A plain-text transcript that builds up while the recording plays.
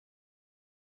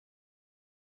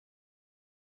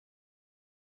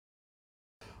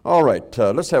All right,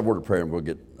 let's have a word of prayer and we'll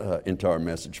get into our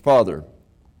message. Father,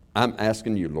 I'm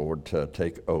asking you, Lord, to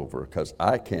take over because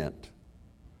I can't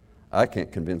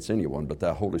convince anyone, but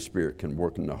that Holy Spirit can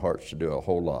work in the hearts to do a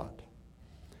whole lot.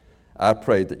 I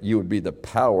pray that you would be the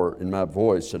power in my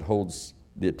voice that holds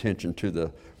the attention to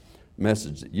the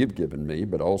message that you've given me,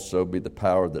 but also be the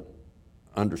power that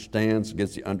understands,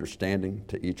 gives the understanding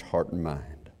to each heart and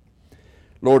mind.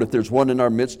 Lord, if there's one in our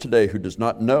midst today who does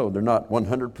not know, they're not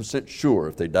 100% sure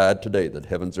if they died today that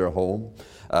heaven's their home,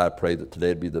 I pray that today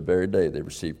would be the very day they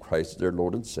receive Christ as their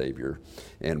Lord and Savior.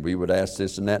 And we would ask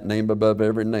this in that name above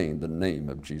every name, the name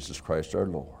of Jesus Christ our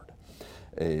Lord.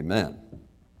 Amen.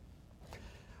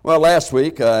 Well, last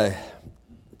week I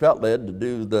felt led to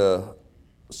do the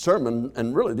sermon,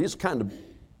 and really these kind of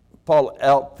fall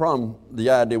out from the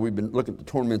idea we've been looking at the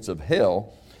torments of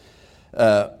hell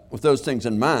with those things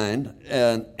in mind,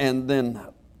 and then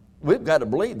we've got to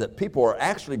believe that people are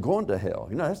actually going to hell.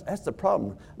 You know, that's the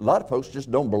problem. A lot of folks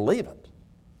just don't believe it.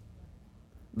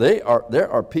 There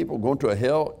are people going to a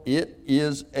hell. It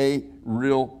is a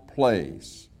real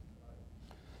place.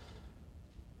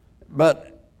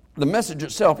 But the message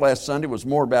itself last Sunday was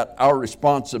more about our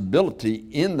responsibility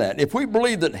in that. If we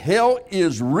believe that hell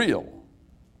is real,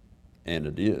 and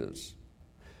it is,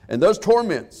 and those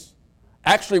torments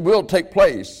actually will take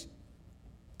place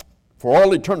for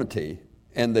all eternity,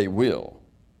 and they will,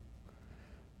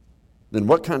 then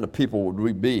what kind of people would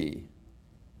we be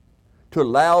to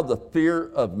allow the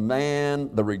fear of man,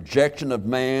 the rejection of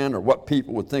man, or what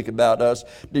people would think about us,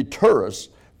 deter us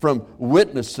from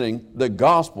witnessing the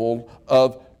gospel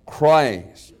of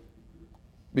Christ?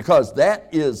 Because that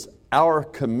is our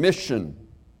commission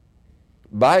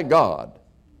by God,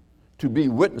 to be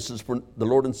witnesses for the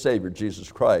Lord and Savior,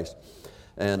 Jesus Christ.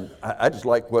 And I just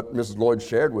like what Mrs. Lloyd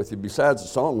shared with you. Besides the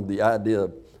song, the idea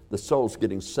of the souls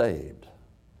getting saved.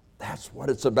 That's what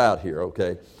it's about here,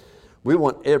 okay? We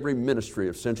want every ministry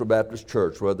of Central Baptist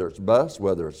Church, whether it's bus,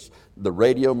 whether it's the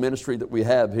radio ministry that we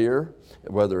have here,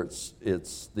 whether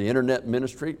it's the internet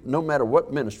ministry, no matter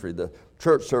what ministry, the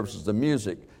church services, the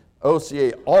music,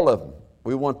 OCA, all of them,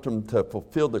 we want them to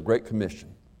fulfill the Great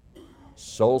Commission.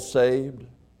 Souls saved,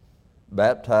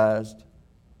 baptized,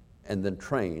 and then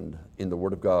trained in the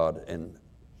Word of God and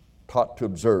taught to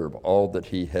observe all that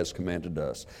He has commanded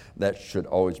us. That should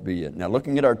always be it. Now,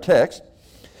 looking at our text,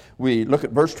 we look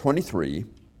at verse 23,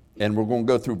 and we're going to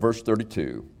go through verse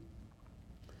 32.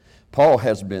 Paul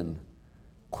has been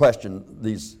questioned.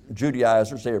 These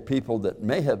Judaizers, they are people that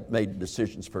may have made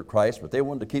decisions for Christ, but they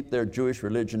wanted to keep their Jewish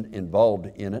religion involved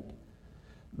in it,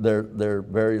 their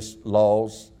various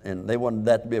laws, and they wanted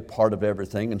that to be a part of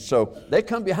everything. And so they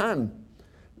come behind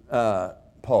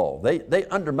Paul. They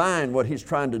undermine what he's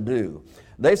trying to do.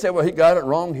 They say, well, he got it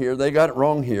wrong here, they got it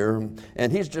wrong here,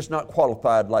 and he's just not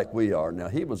qualified like we are. Now,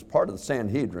 he was part of the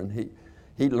Sanhedrin.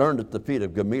 He learned at the feet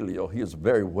of Gamaliel. He was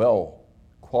very well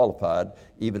qualified,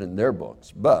 even in their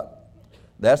books. But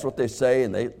that's what they say,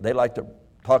 and they like to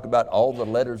talk about all the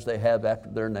letters they have after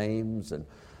their names and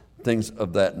things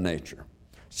of that nature.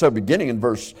 So beginning in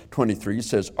verse 23, he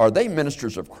says, are they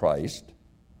ministers of Christ?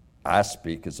 I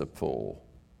speak as a fool.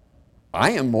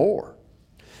 I am more.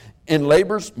 In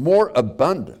labors more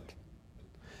abundant.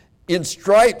 In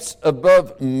stripes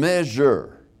above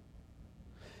measure.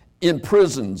 In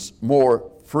prisons more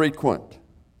frequent.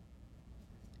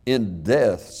 In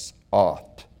deaths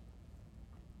oft.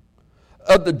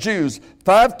 Of the Jews,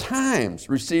 5 times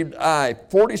received I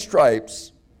 40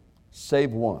 stripes,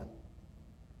 save one.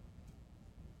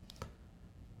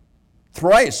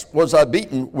 Thrice was I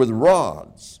beaten with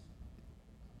rods.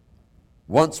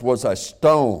 Once was I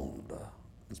stoned.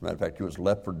 As a matter of fact, he was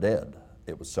left for dead.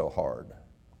 It was so hard.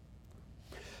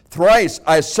 Thrice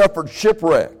I suffered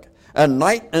shipwreck. A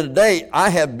night and a day I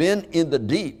have been in the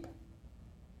deep.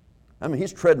 I mean,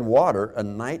 he's treading water a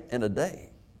night and a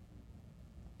day.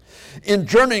 In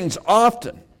journeyings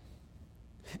often.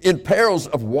 In perils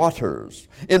of waters,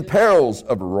 in perils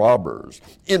of robbers,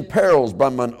 in perils by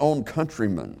mine own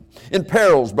countrymen, in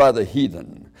perils by the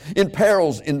heathen, in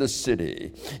perils in the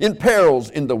city, in perils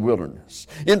in the wilderness,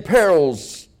 in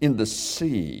perils in the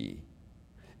sea,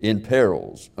 in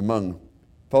perils among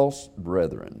false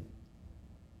brethren,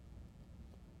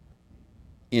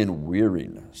 in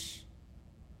weariness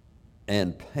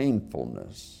and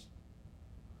painfulness.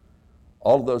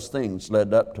 All of those things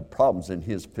led up to problems in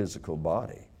his physical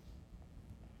body.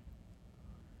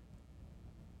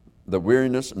 The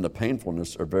weariness and the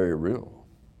painfulness are very real.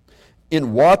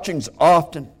 In watchings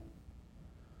often,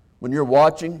 when you're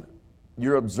watching,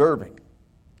 you're observing.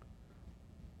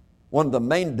 One of the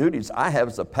main duties I have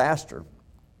as a pastor,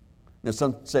 now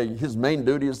some say his main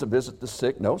duty is to visit the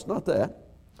sick. No, it's not that.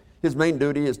 His main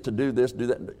duty is to do this, do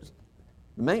that.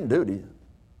 The main duty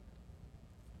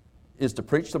is to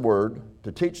preach the Word,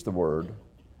 to teach the Word,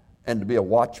 and to be a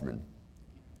watchman.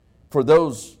 For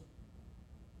those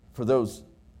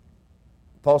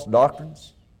false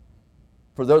doctrines,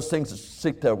 for those things that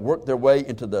seek to work their way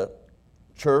into the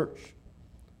church,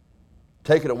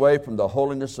 take it away from the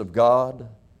holiness of God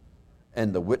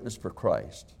and the witness for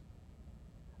Christ.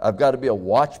 I've got to be a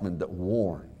watchman that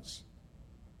warns.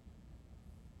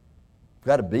 I've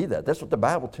got to be that. That's what the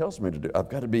Bible tells me to do. I've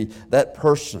got to be that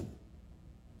person.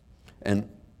 And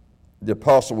the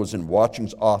apostle was in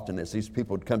watchings often as these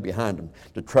people would come behind him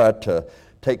to try to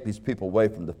take these people away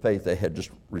from the faith they had just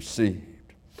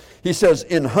received. He says,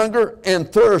 in hunger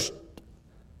and thirst,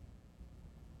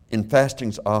 in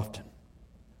fastings often,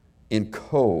 in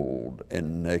cold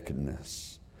and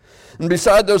nakedness. And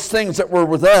beside those things that were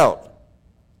without,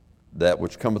 that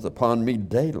which cometh upon me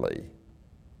daily,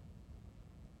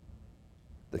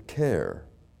 the care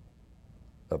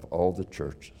of all the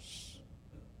churches.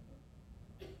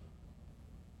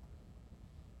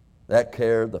 That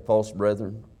care, the false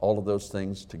brethren, all of those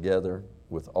things together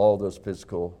with all those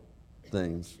physical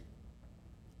things.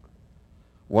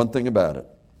 One thing about it,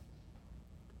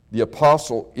 the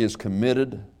apostle is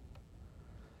committed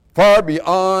far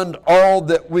beyond all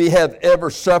that we have ever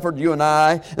suffered, you and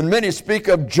I. And many speak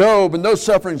of Job and those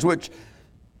sufferings which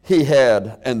he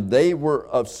had, and they were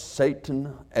of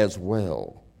Satan as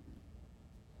well.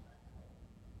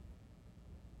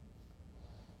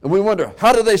 And we wonder,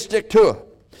 how do they stick to it?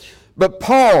 But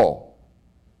Paul,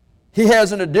 he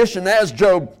has in addition, as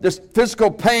Job, this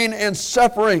physical pain and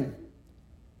suffering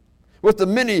with the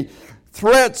many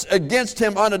threats against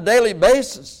him on a daily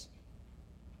basis.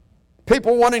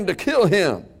 People wanting to kill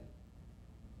him.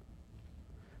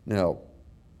 Now,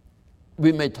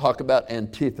 we may talk about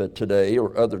Antifa today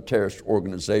or other terrorist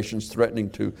organizations threatening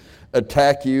to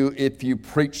attack you if you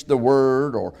preach the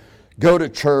word or go to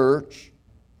church.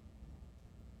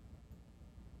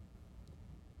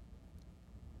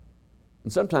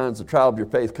 And sometimes the trial of your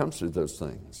faith comes through those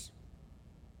things.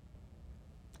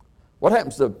 What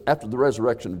happens after the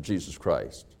resurrection of Jesus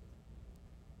Christ?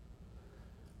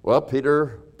 Well,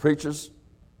 Peter preaches,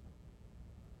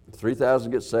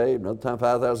 3,000 get saved, another time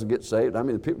 5,000 get saved. I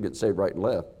mean, the people get saved right and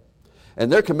left.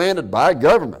 And they're commanded by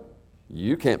government,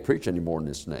 you can't preach anymore in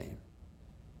this name.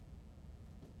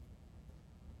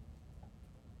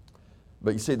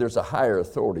 But you see, there's a higher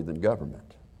authority than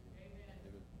government.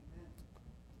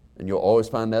 And you'll always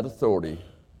find that authority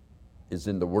is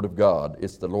in the Word of God.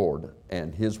 It's the Lord,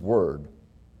 and His Word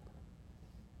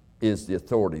is the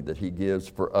authority that He gives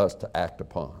for us to act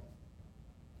upon.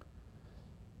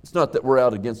 It's not that we're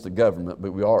out against the government,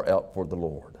 but we are out for the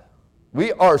Lord.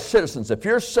 We are citizens. If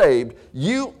you're saved,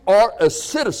 you are a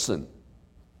citizen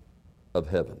of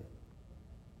heaven.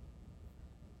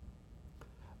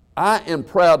 I am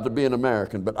proud to be an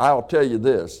American, but I'll tell you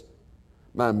this,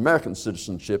 my American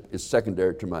citizenship is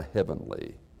secondary to my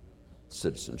heavenly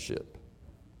citizenship.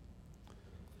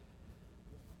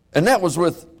 And that was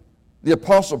with the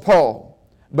Apostle Paul.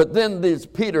 But then these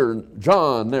Peter and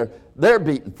John, they're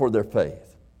beaten for their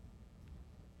faith.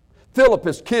 Philip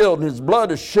is killed and his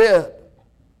blood is shed.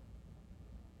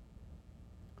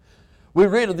 We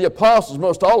read of the apostles,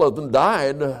 most all of them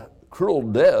died cruel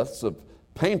deaths, of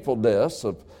painful deaths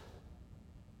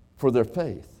for their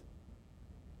faith.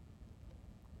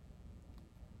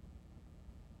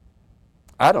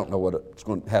 I don't know what's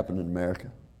going to happen in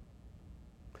America.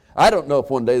 I don't know if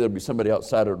one day there'll be somebody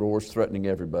outside our doors threatening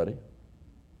everybody.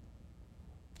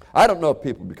 I don't know if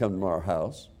people will be coming to our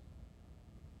house.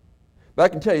 But I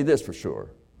can tell you this for sure.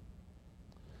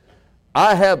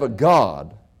 I have a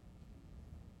God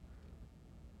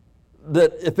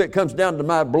that, if it comes down to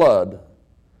my blood,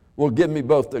 will give me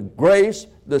both the grace,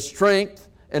 the strength,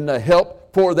 and the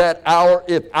help for that hour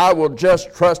if I will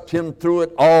just trust Him through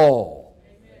it all.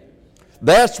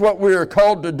 That's what we are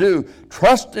called to do.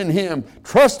 Trust in Him.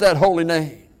 Trust that holy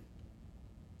name.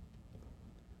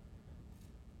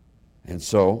 And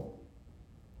so,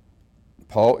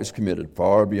 Paul is committed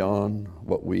far beyond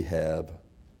what we have,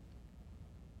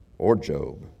 or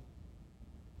Job,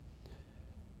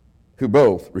 who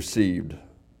both received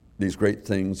these great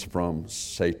things from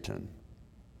Satan.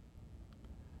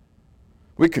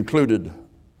 We concluded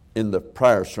in the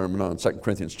prior sermon on 2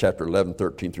 Corinthians chapter 11,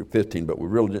 13 through 15, but we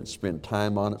really didn't spend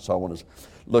time on it, so I want to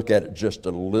look at it just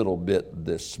a little bit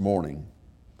this morning.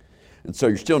 And so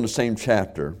you're still in the same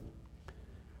chapter.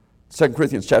 2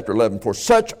 Corinthians chapter 11, for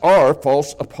such are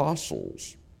false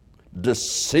apostles,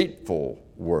 deceitful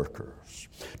workers,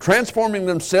 transforming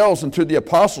themselves into the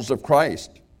apostles of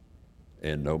Christ,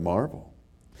 and no marvel.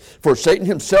 For Satan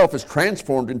himself is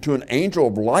transformed into an angel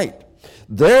of light.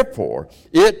 Therefore,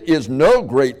 it is no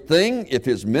great thing if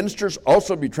his ministers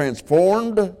also be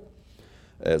transformed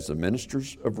as the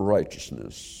ministers of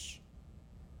righteousness,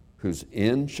 whose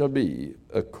end shall be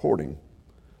according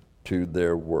to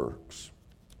their works.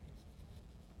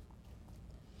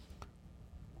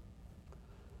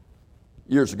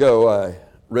 Years ago, I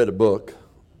read a book.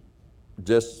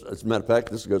 Just as a matter of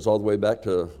fact, this goes all the way back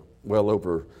to well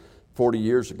over 40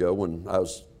 years ago when I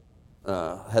was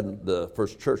had the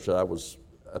first church that I was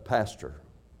a pastor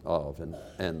of,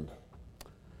 and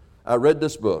I read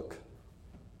this book,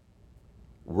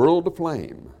 World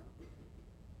Aflame,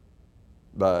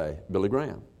 by Billy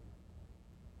Graham.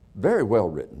 Very well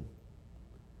written,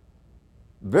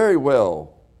 very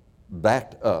well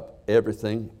backed up,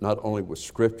 everything, not only with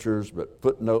scriptures but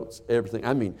footnotes, everything.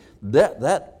 I mean,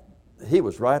 that he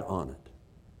was right on it.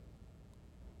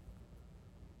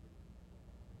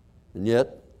 And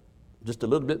yet, just a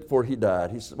little bit before he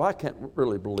died, he said, well, I can't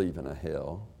really believe in a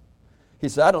hell. He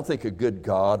said, I don't think a good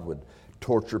God would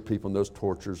torture people in those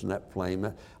tortures and that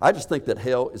flame. I just think that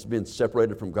hell is being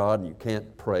separated from God and you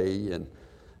can't pray and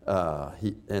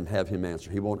have him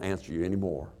answer. He won't answer you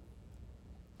anymore.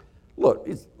 Look,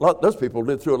 those people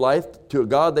live through a life to a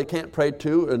God they can't pray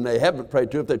to and they haven't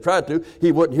prayed to. If they tried to,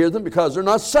 he wouldn't hear them because they're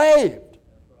not saved.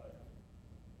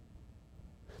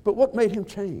 But what made him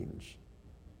change?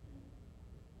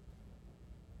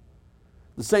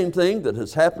 The same thing that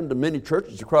has happened to many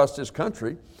churches across this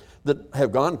country that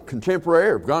have gone contemporary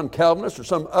or have gone Calvinist or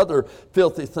some other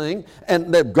filthy thing,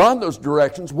 and they've gone those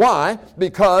directions. Why?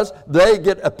 Because they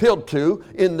get appealed to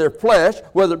in their flesh,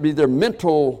 whether it be their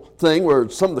mental thing, where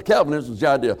some of the Calvinism is the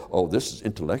idea, oh, this is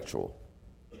intellectual.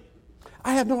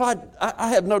 I have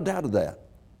no doubt of that.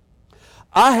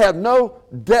 I have no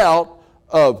doubt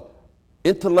of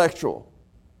intellectual.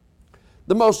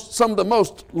 Some of the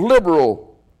most liberal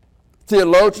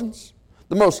theologians,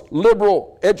 the most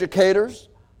liberal educators,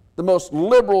 the most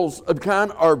liberals of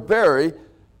kind are very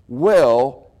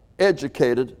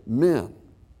well-educated men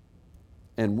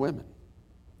and women.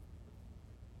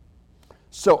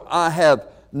 So I have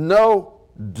no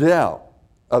doubt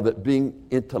of it being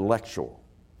intellectual.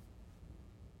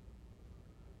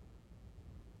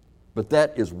 But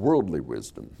that is worldly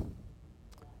wisdom,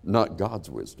 not God's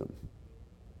wisdom.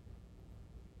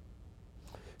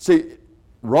 See,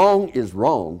 wrong is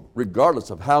wrong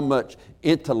regardless of how much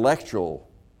intellectual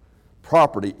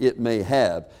property it may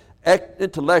have.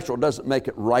 Intellectual doesn't make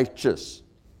it righteous.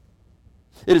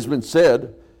 It has been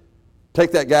said,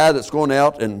 take that guy that's going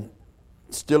out and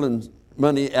stealing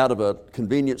money out of a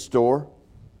convenience store,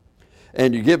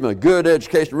 and you give him a good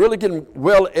education, really get him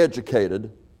well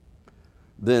educated,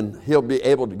 then he'll be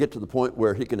able to get to the point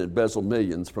where he can embezzle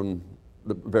millions from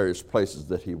the various places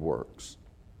that he works.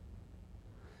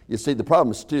 You see, the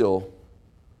problem is still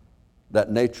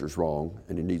that nature's wrong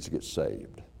and he needs to get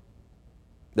saved.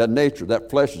 That nature, that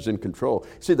flesh is in control.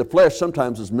 See, the flesh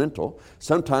sometimes is mental.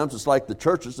 Sometimes it's like the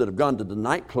churches that have gone to the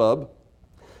nightclub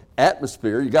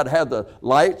atmosphere. You got to have the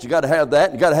lights, you got to have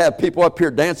that, you got to have people up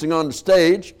here dancing on the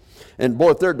stage. And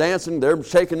boy, if they're dancing, they're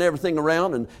shaking everything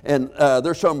around, and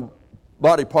there's some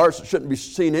body parts that shouldn't be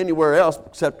seen anywhere else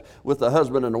except with a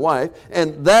husband and a wife.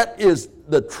 And that is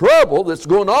the trouble that's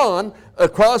going on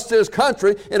across this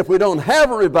country. And if we don't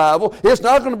have a revival, it's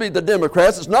not going to be the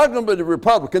Democrats, it's not going to be the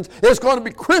Republicans, it's going to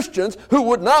be Christians who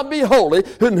would not be holy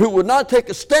and who would not take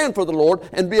a stand for the Lord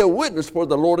and be a witness for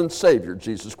the Lord and Savior,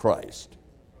 Jesus Christ.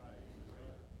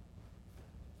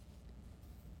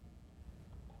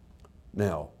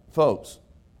 Now, folks,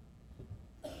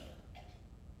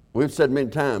 we've said many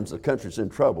times the country's in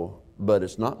trouble, but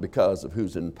it's not because of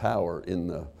who's in power in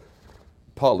the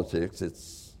politics.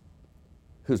 It's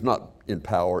who's not in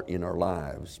power in our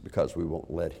lives because we won't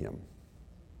let him.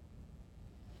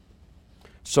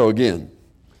 So again,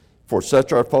 for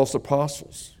such are false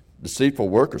apostles, deceitful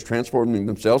workers, transforming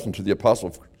themselves into the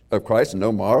apostles of Christ, and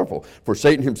no marvel. For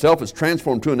Satan himself is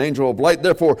transformed to an angel of light.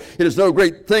 Therefore, it is no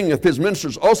great thing if his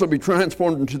ministers also be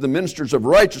transformed into the ministers of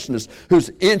righteousness, whose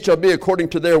end shall be according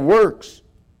to their works.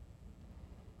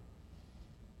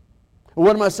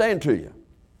 What am I saying to you?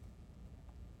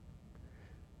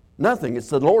 Nothing. It's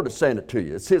the Lord that's saying it to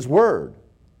you. It's his word.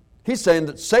 He's saying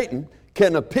that Satan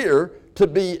can appear to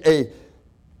be a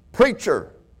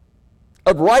preacher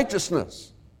of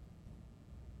righteousness.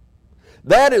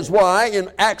 That is why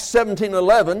in Acts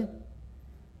 17:11,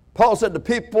 Paul said the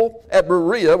people at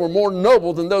Berea were more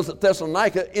noble than those at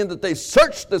Thessalonica, in that they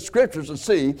searched the Scriptures to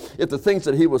see if the things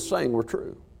that he was saying were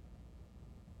true.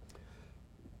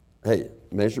 Hey,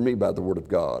 measure me by the Word of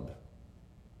God,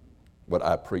 what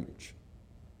I preach.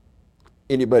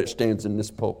 anybody that stands in this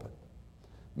pulpit,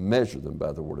 measure them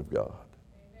by the Word of God.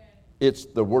 It's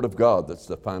the Word of God that's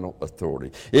the final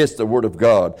authority. It's the Word of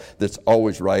God that's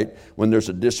always right. When there's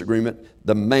a disagreement,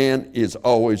 the man is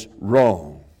always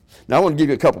wrong. Now, I want to give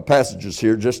you a couple passages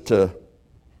here just to,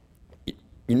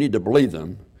 you need to believe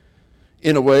them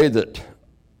in a way that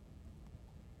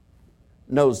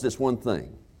knows this one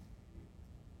thing.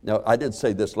 Now, I did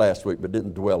say this last week, but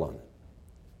didn't dwell on it.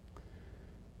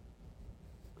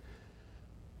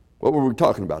 What were we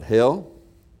talking about? Hell,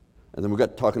 and then we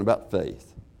got talking about faith.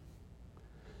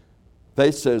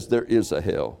 Faith says there is a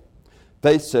hell.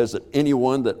 Faith says that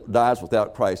anyone that dies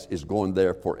without Christ is going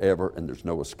there forever and there's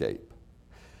no escape.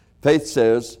 Faith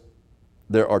says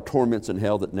there are torments in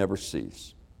hell that never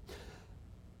cease.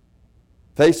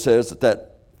 Faith says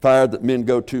that fire that men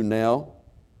go to now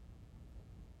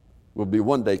will be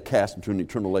one day cast into an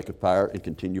eternal lake of fire and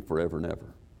continue forever and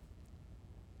ever.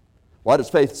 Why does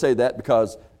faith say that?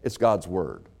 Because it's God's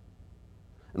Word.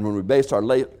 And when we base our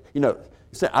you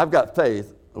say, I've got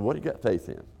faith. What do you got faith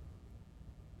in?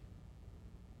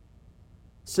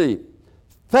 See,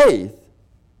 faith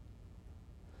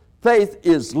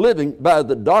is living by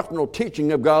the doctrinal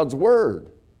teaching of God's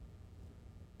Word.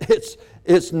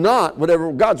 It's not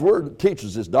whatever God's Word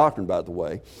teaches is doctrine, by the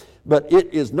way, but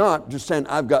it is not just saying,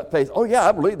 I've got faith. Oh yeah,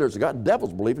 I believe there's a God.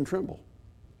 Devils believe and tremble.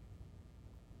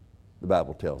 The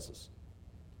Bible tells us.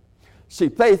 See,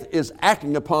 faith is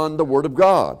acting upon the Word of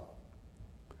God.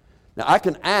 Now, I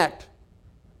can act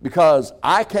because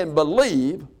I can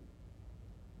believe.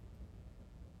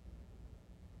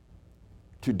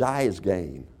 To die is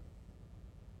gain.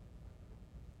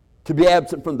 To be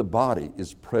absent from the body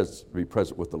is to be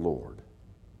present with the Lord.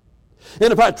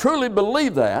 And if I truly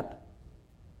believe that,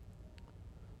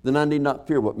 then I need not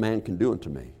fear what man can do unto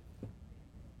me. In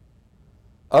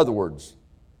other words,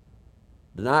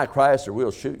 deny Christ or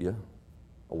we'll shoot you.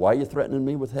 Why are you threatening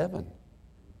me with heaven?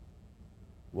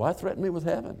 Why threaten me with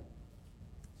heaven?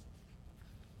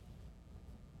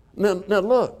 Now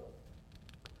look,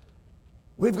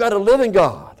 we've got a living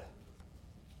God.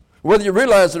 Whether you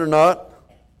realize it or not,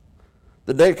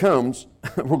 the day comes,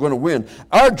 we're going to win.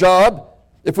 Our job,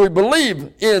 if we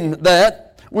believe in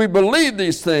that, we believe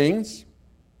these things,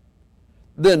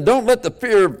 then don't let the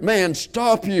fear of man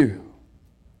stop you.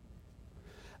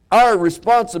 Our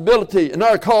responsibility and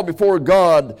our call before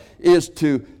God is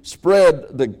to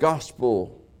spread the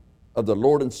gospel of the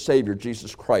Lord and Savior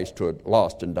Jesus Christ to a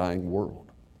lost and dying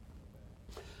world.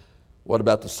 What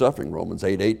about the suffering? Romans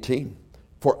 8:18.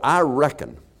 For I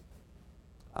reckon,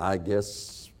 I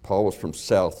guess Paul was from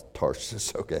South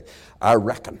Tarsus, okay. I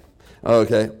reckon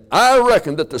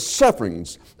that the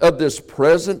sufferings of this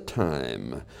present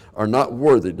time are not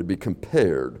worthy to be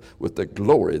compared with the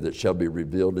glory that shall be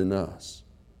revealed in us.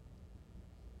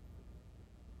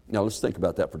 Now let's think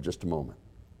about that for just a moment.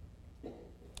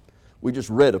 We just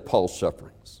read of Paul's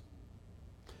sufferings.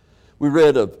 We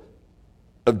read of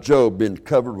Job being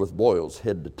covered with boils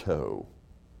head to toe.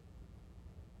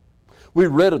 We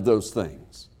read of those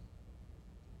things.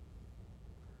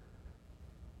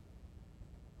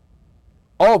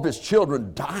 All of his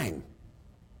children dying.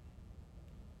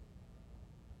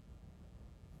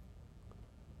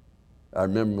 I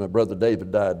remember my brother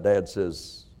David died. Dad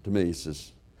says to me, he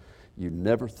says, you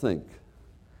never think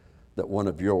that one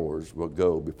of yours will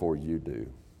go before you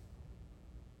do.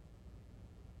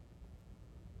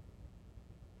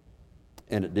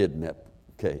 And it did in that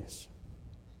case.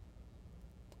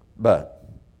 But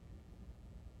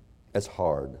that's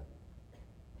hard.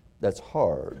 That's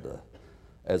hard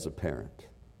as a parent.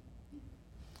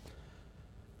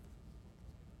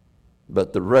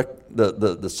 But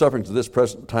the sufferings of this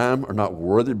present time are not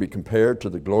worthy to be compared to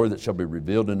the glory that shall be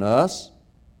revealed in us.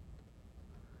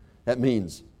 That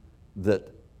means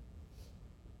that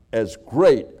as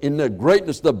great, in the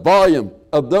greatness, the volume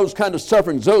of those kind of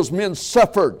sufferings those men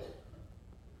suffered,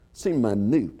 seemed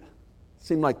minute.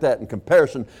 Seemed like that in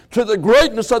comparison to the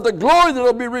greatness of the glory that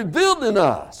will be revealed in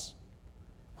us.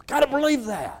 We've got to believe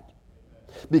that.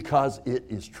 Because it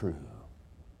is true.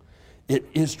 It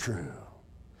is true.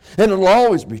 And it'll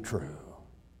always be true.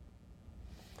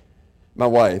 My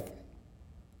wife,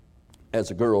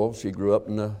 as a girl, she grew up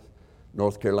in the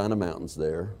North Carolina mountains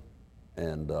there,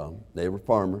 and they were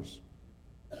farmers.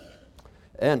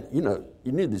 And, you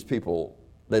knew these people,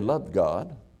 they loved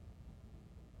God.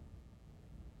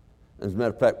 As a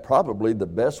matter of fact, probably the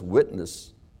best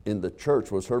witness in the church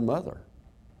was her mother.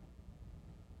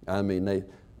 I mean,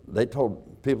 they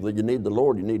told people that you need the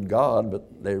Lord, you need God,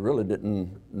 but they really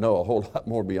didn't know a whole lot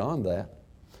more beyond that.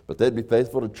 But they'd be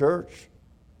faithful to church.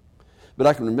 But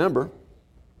I can remember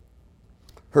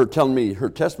her telling me her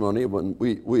testimony when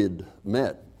we had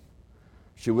met.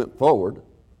 She went forward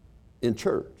in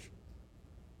church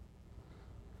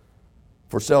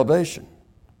for salvation.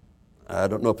 I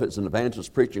don't know if it's an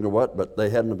evangelist preaching or what, but they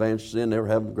had an evangelist in. They were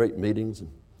having great meetings.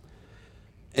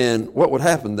 And what would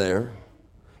happen there,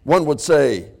 one would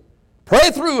say,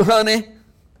 "Pray through, honey."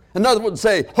 Another would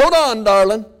say, "Hold on,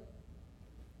 darling."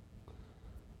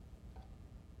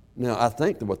 Now, I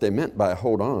think that what they meant by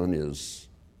hold on is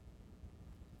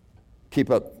keep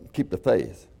the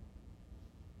faith.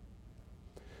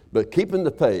 But keeping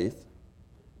the faith,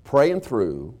 praying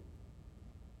through,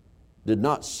 did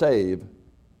not save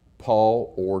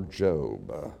Paul or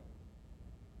Job.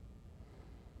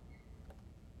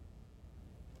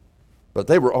 But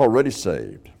they were already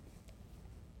saved.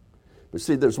 But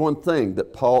see, there's one thing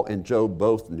that Paul and Job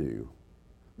both knew.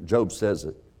 Job says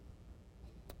it.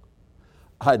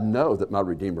 "I know that my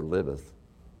Redeemer liveth,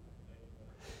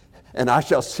 and I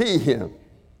shall see him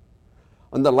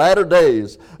on the latter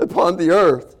days upon the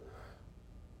earth.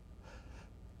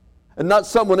 And not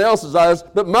someone else's eyes,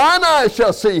 but mine eyes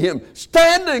shall see him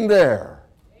standing there."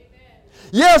 Amen.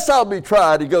 "Yes, I'll be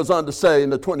tried," he goes on to say in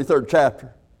the 23rd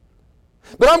chapter.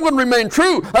 "But I'm going to remain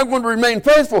true. I'm going to remain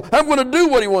faithful. I'm going to do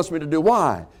what he wants me to do."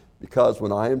 Why? Because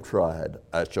when I am tried,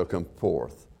 I shall come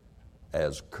forth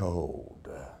as gold.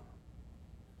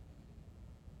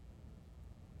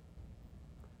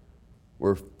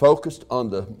 We're focused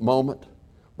on the moment.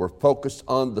 We're focused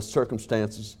on the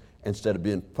circumstances instead of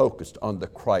being focused on the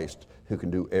Christ who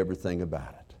can do everything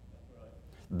about it.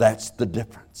 That's the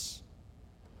difference.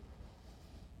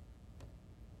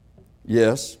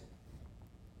 Yes,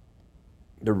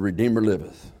 the Redeemer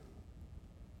liveth.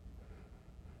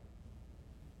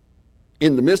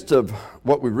 In the midst of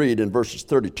what we read in verses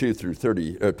 23 through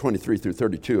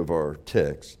 32 of our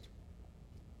text,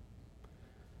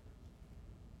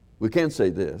 we can say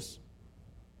this.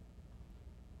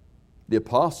 The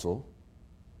apostle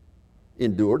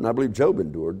endured, and I believe Job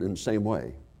endured in the same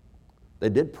way. They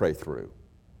did pray through.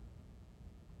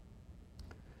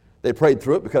 They prayed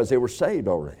through it because they were saved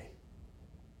already.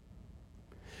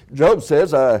 Job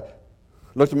says, "I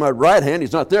looked to my right hand,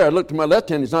 he's not there. I looked to my left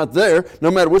hand, he's not there.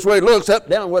 No matter which way he looks, up,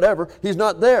 down, whatever, he's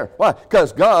not there." Why?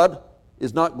 Because God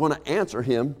is not going to answer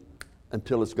him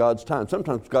until it's God's time.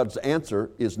 Sometimes God's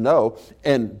answer is no,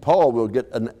 and Paul will get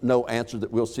a no answer.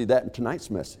 That we'll see that in tonight's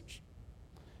message.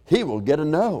 He will get a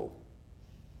no.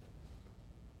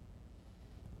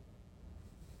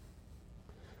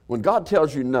 When God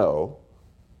tells you no,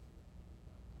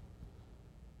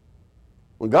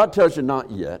 when God tells you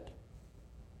not yet,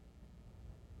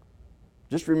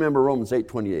 just remember Romans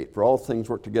 8:28. "For all things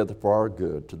work together for our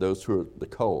good to those who are the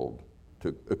called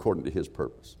according to his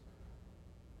purpose."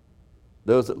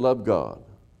 Those that love God,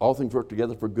 all things work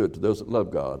together for good to those that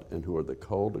love God and who are the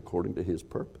called according to his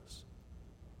purpose.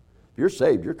 If you're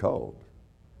saved, you're called.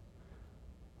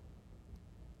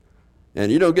 And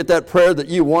you don't get that prayer that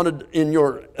you wanted in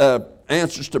your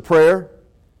answers to prayer,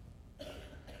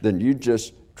 then you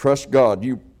just trust God.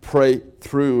 You pray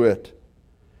through it,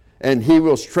 and he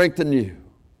will strengthen you.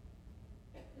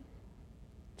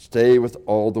 Stay with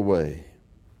all the way.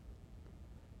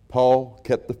 Paul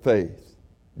kept the faith.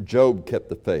 Job kept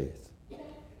the faith.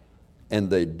 And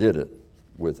they did it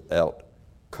without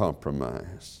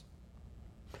compromise.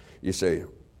 You say,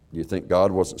 you think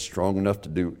God wasn't strong enough to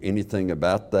do anything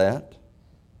about that?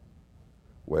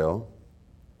 Well,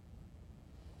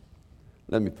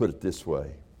 let me put it this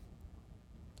way.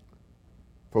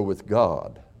 For with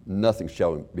God, nothing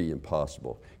shall be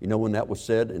impossible. You know when that was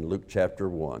said? In Luke chapter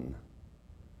 1.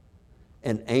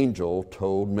 An angel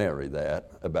told Mary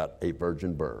that about a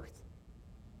virgin birth.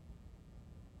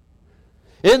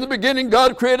 In the beginning,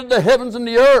 God created the heavens and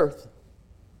the earth.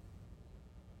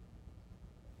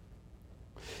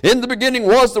 In the beginning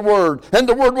was the Word, and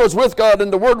the Word was with God,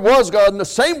 and the Word was God, and the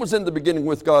same was in the beginning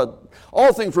with God.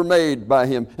 All things were made by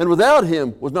Him, and without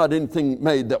Him was not anything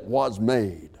made that was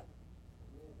made.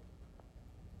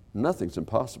 Nothing's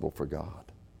impossible for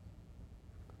God.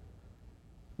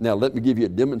 Now, let me give you a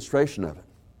demonstration of it.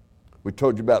 We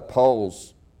told you about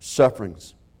Paul's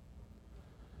sufferings.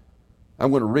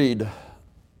 I'm going to read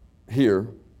here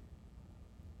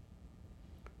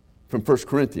from 1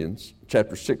 Corinthians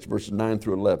chapter 6, verses 9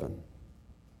 through 11.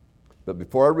 But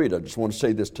before I read, I just want to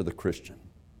say this to the Christian.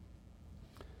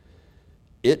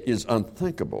 It is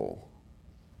unthinkable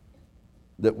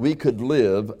that we could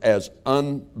live as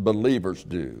unbelievers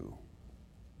do.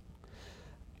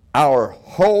 Our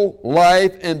whole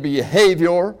life and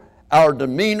behavior, our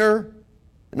demeanor,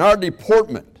 and our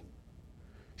deportment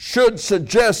should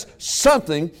suggest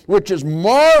something which is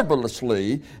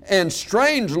marvelously and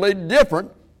strangely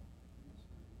different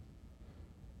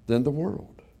than the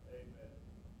world.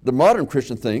 The modern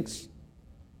Christian thinks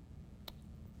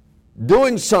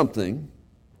doing something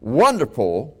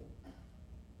wonderful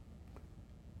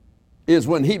is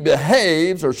when he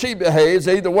behaves or she behaves,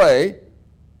 either way,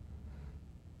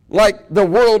 like the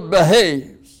world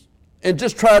behaves, and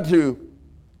just try to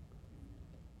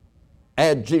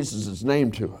add Jesus'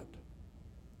 name to it.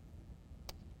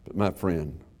 But my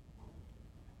friend,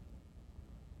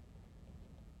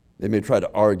 they may try to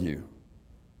argue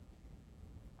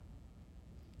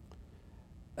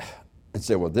and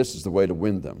say, well, this is the way to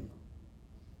win them.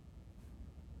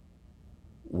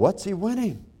 What's he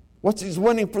winning? What's he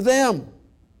winning for them?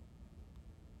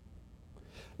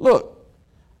 Look,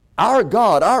 our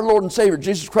God, our Lord and Savior,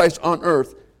 Jesus Christ on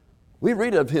earth, we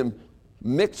read of him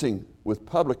mixing with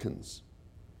publicans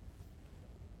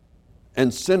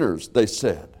and sinners, they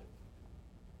said.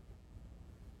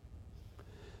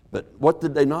 But what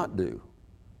did they not do?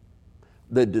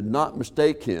 They did not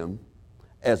mistake him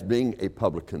as being a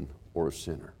publican or a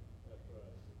sinner.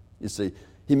 You see,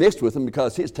 he mixed with them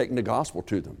because he was taking the gospel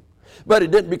to them. But he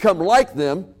didn't become like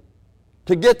them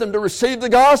to get them to receive the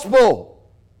gospel.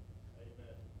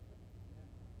 Amen.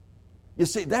 You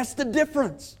see, that's the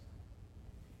difference.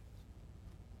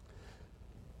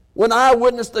 When I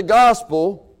witness the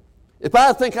gospel, if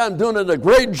I think I'm doing it a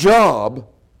great job,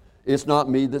 it's not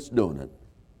me that's doing it.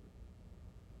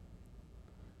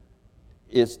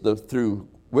 It's through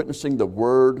witnessing the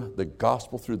Word, the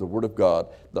gospel through the Word of God,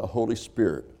 the Holy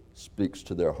Spirit speaks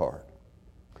to their heart.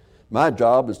 My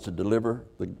job is to deliver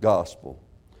the gospel.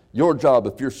 Your job,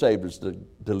 if you're saved, is to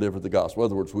deliver the gospel. In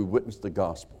other words, we witness the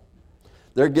gospel.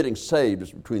 They're getting saved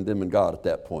is between them and God at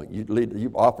that point.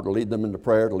 You offer to lead them into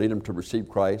prayer, to lead them to receive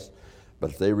Christ.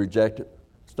 But if they reject it,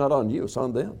 it's not on you, it's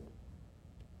on them.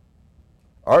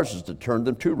 Ours is to turn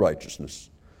them to righteousness.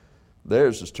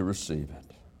 Theirs is to receive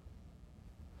it.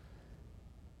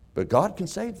 But God can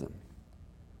save them.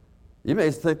 You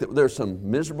may think that there's some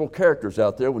miserable characters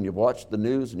out there when you've watched the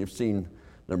news and you've seen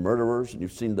the murderers and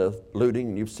you've seen the looting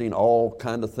and you've seen all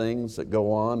kind of things that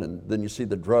go on, and then you see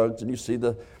the drugs and you see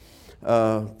the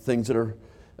things that are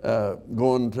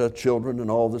going to children and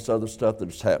all this other stuff that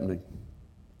is happening.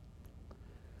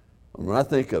 When I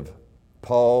think of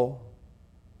Paul,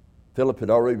 Philip had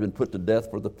already been put to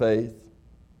death for the faith.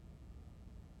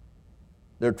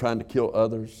 They're trying to kill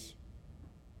others.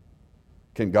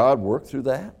 Can God work through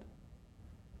that?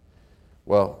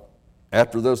 Well,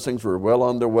 after those things were well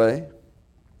on their way,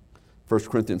 1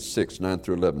 Corinthians 6, 9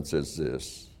 through 11 says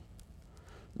this: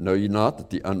 Know ye not that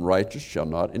the unrighteous shall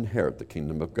not inherit the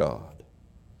kingdom of God?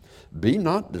 Be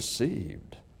not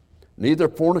deceived, neither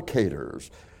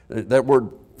fornicators. That word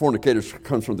fornicators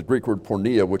comes from the Greek word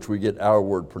porneia, which we get our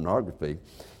word pornography,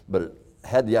 but it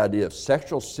had the idea of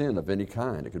sexual sin of any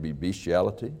kind. It could be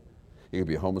bestiality, it could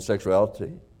be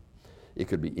homosexuality, it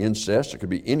could be incest, it could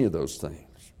be any of those things.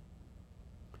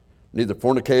 Neither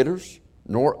fornicators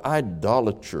nor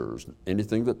idolaters,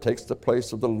 anything that takes the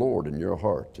place of the Lord in your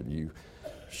heart. And you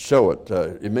show it.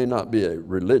 It may not be a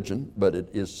religion, but it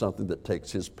is something that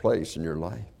takes his place in your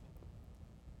life.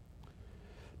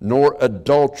 Nor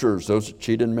adulterers, those that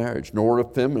cheat in marriage, nor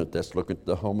effeminate, that's looking at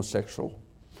the homosexual,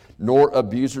 nor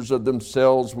abusers of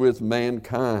themselves with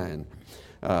mankind.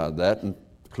 That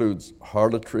includes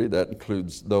harlotry, that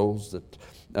includes those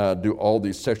that do all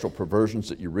these sexual perversions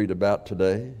that you read about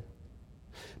today.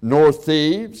 Nor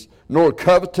thieves, nor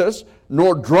covetous,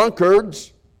 nor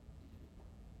drunkards,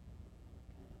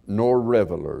 nor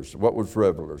revelers. What was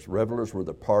revelers? Revelers were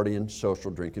the partying, social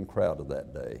drinking crowd of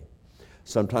that day.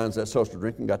 Sometimes that social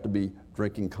drinking got to be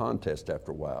drinking contest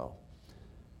after a while.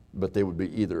 But they would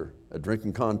be either a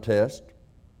drinking contest,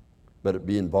 but it'd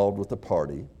be involved with a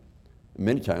party.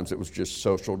 Many times it was just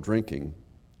social drinking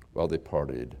while they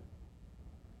partied.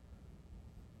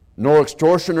 Nor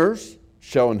extortioners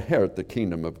shall inherit the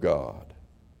kingdom of God.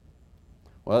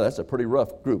 Well, that's a pretty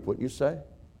rough group, wouldn't you say?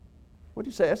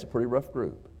 Wouldn't you say that's a pretty rough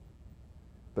group?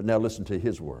 But now listen to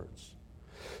his words.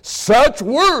 Such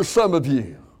were some of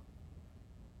you.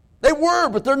 They were,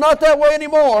 but they're not that way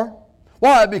anymore.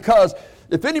 Why? Because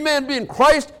if any man be in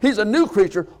Christ, he's a new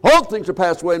creature. All things are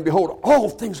passed away, and behold, all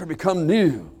things are become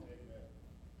new.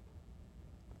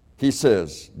 He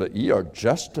says, but ye are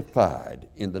justified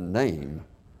in the name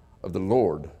of the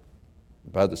Lord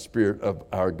by the Spirit of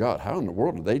our God. How in the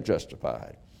world are they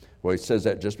justified? Well, he says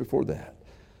that just before that.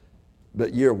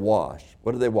 But ye are washed.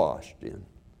 What are they washed in?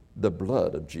 The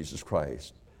blood of Jesus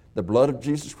Christ. The blood of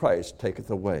Jesus Christ taketh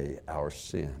away our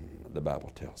sin, the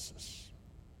Bible tells us.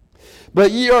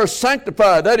 But ye are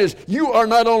sanctified. That is, you are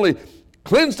not only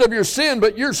cleansed of your sin,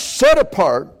 but you're set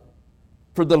apart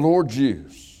for the Lord's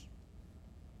use.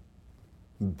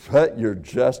 But you're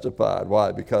justified.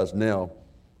 Why? Because now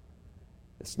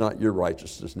it's not your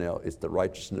righteousness now, it's the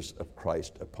righteousness of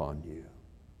Christ upon you,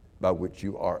 by which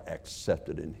you are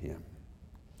accepted in Him.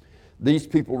 These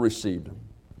people received Him.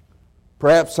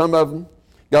 Perhaps some of them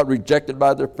got rejected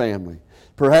by their family.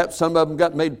 Perhaps some of them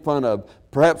got made fun of.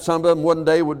 Perhaps some of them one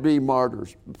day would be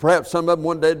martyrs. Perhaps some of them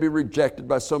one day would be rejected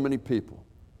by so many people.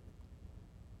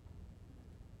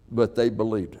 But they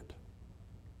believed it.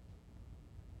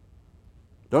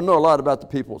 Don't know a lot about the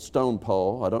people that stoned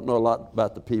Paul. I don't know a lot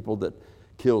about the people that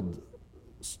killed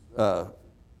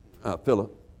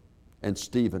Philip and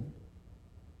Stephen.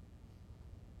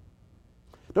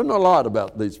 Don't know a lot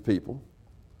about these people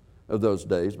of those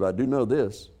days, but I do know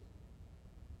this.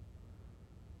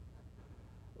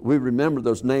 We remember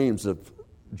those names of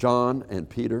John and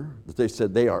Peter, that they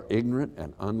said they are ignorant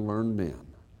and unlearned men.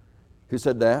 Who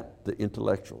said that? The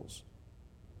intellectuals.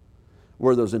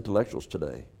 Where are those intellectuals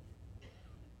today?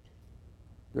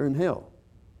 They're in hell.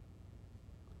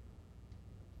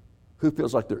 Who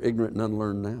feels like they're ignorant and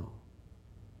unlearned now?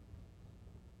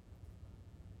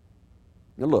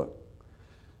 Now look,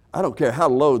 I don't care how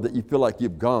low that you feel like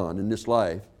you've gone in this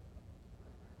life.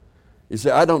 You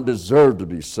say, I don't deserve to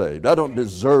be saved. I don't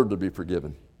deserve to be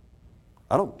forgiven.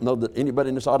 I don't know that anybody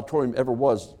in this auditorium ever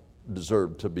was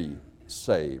deserved to be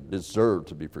saved, deserved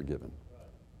to be forgiven.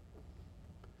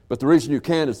 But the reason you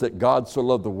can is that God so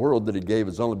loved the world that He gave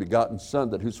His only begotten Son,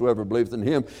 that whosoever believeth in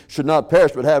Him should not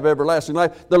perish but have everlasting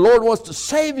life. The Lord wants to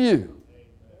save you.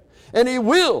 And He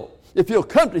will, if you'll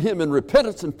come to Him in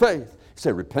repentance and faith. You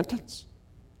say, repentance?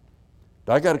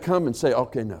 Do I got to come and say,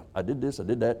 okay, no, I did this, I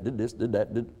did that, did this, did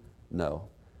that, did... No.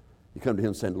 You come to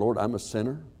Him saying, Lord, I'm a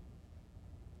sinner.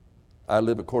 I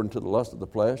live according to the lust of the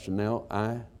flesh, and now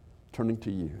I'm turning to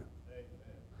You. Amen.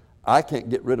 I can't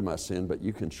get rid of my sin, but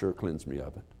You can sure cleanse me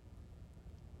of it.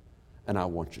 And I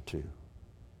want You to.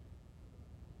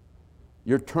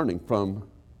 You're turning from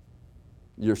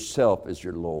yourself as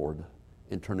your Lord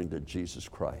and turning to Jesus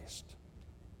Christ.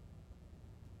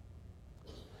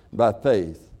 By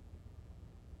faith,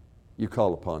 you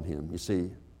call upon Him. You see,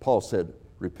 Paul said,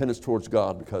 repentance towards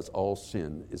God because all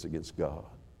sin is against God.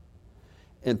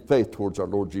 And faith towards our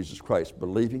Lord Jesus Christ,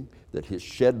 believing that His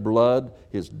shed blood,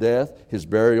 His death, His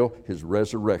burial, His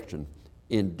resurrection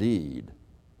indeed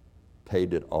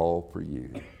paid it all for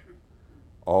you.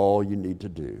 All you need to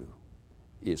do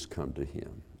is come to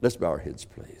Him. Let's bow our heads,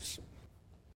 please.